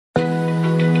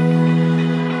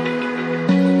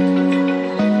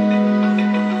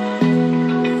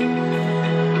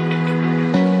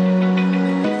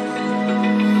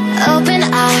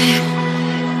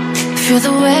Feel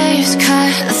the waves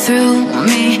cut through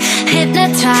me,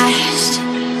 hypnotized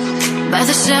by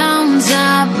the sounds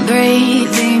I'm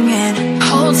breathing in.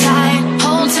 Hold tight,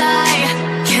 hold tight,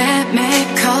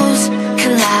 chemicals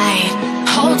collide.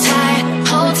 Hold tight,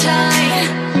 hold tight,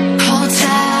 hold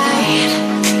tight.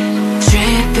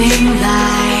 Dripping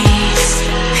lights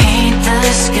paint the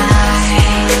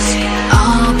skies,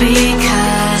 all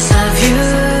because of you.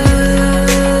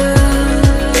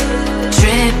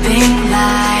 Dripping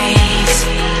lights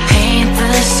paint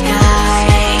the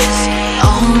skies,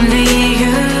 only